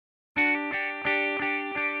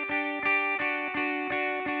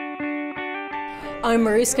I'm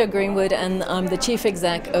Mariska Greenwood and I'm the Chief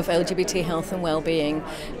Exec of LGBT Health and Wellbeing,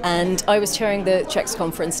 and I was chairing the CHEX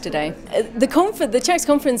conference today. The CHEX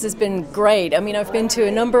conference has been great. I mean, I've been to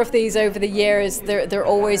a number of these over the years. They're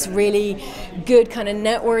always really good kind of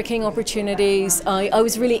networking opportunities. I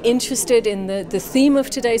was really interested in the theme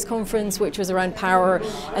of today's conference, which was around power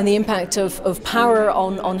and the impact of power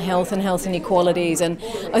on health and health inequalities, and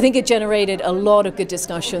I think it generated a lot of good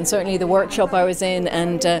discussion. Certainly the workshop I was in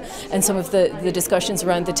and some of the discussions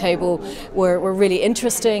around the table were really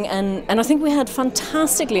interesting, and I think we had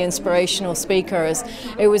fantastically inspirational speakers.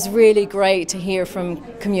 It was really great to hear from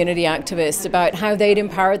community activists about how they'd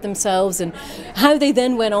empowered themselves and how they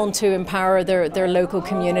then went on to empower their local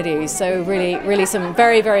communities. So really some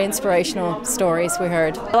very, very inspirational stories we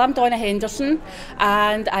heard. Well, I'm Donna Henderson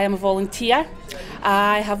and I am a volunteer.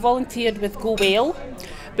 I have volunteered with Go Well.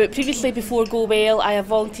 But previously, before Go Well, I have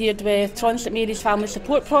volunteered with Tron St Mary's Family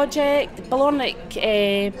Support Project,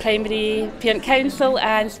 Balornick Primary Parent Council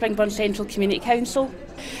and Springburn Central Community Council.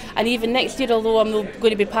 And even next year, although I'm not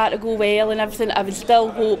going to be part of Go Well and everything, I would still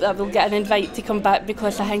hope that we'll get an invite to come back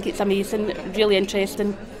because I think it's amazing, really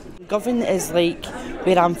interesting. Govan is like,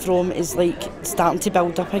 where I'm from, is like starting to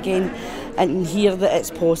build up again and hear that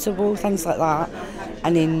it's possible, things like that.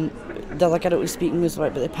 And then the other girl was speaking was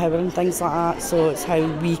about the power and things like that, so it's how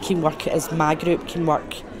we can work as my group can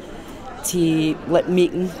work to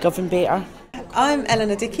making Govan better. I'm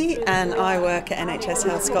Eleanor Dickey and I work at NHS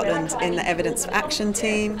Health Scotland in the Evidence for Action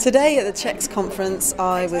team. Today at the CHEX conference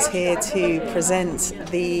I was here to present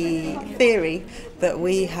the theory that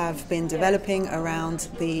we have been developing around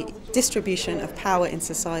the distribution of power in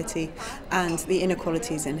society and the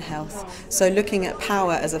inequalities in health. So looking at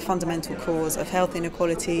power as a fundamental cause of health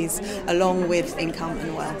inequalities along with income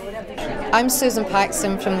and wealth. I'm Susan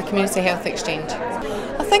Paxton from the Community Health Exchange.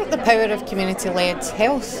 I think the power of community-led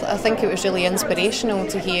health, I think it was really inspirational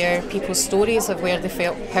to hear people's stories of where they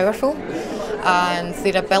felt powerful and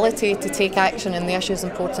their ability to take action in the issues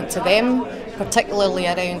important to them, particularly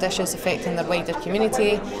around issues affecting their wider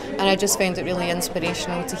community, and I just found it really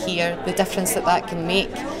inspirational to hear the difference that can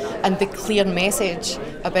make and the clear message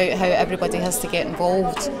about how everybody has to get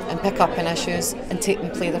involved and pick up on issues and take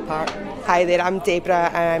and play their part. Hi there, I'm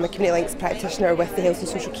Deborah and I'm a Community Links practitioner with the Health and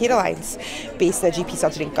Social Care Alliance based in a GP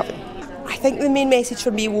surgery in Govan. I think the main message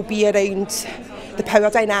for me will be around the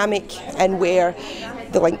power dynamic and where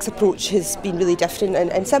the Links approach has been really different,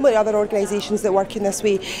 and similar to other organisations that work in this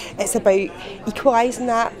way, it's about equalising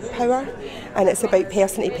that power and it's about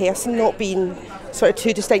person to person, not being sort of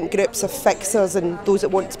two distinct groups of fixers and those that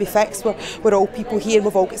want to be fixed. We're all people here and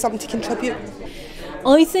we've all got something to contribute.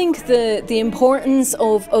 I think the importance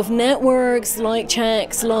of networks like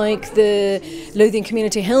CHEX, like the Lothian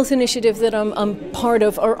Community Health Initiative that I'm part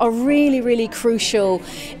of, are really, really crucial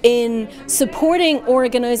in supporting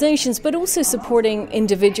organisations, but also supporting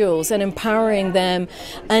individuals and empowering them.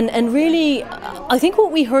 And really, I think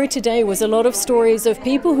what we heard today was a lot of stories of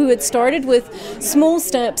people who had started with small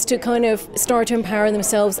steps to kind of start to empower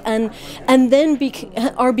themselves and then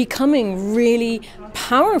are becoming really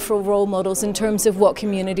powerful role models in terms of what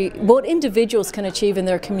individuals can achieve in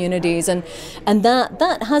their communities, and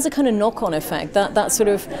that has a kind of knock-on effect, that sort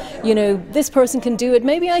of, you know, this person can do it,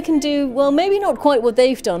 maybe I can do, well, maybe not quite what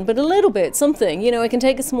they've done, but a little bit, something, you know, I can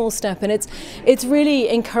take a small step, and it's really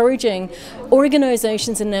encouraging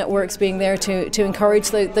organisations and networks being there to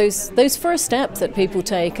encourage those first steps that people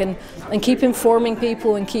take and keep informing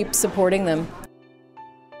people and keep supporting them.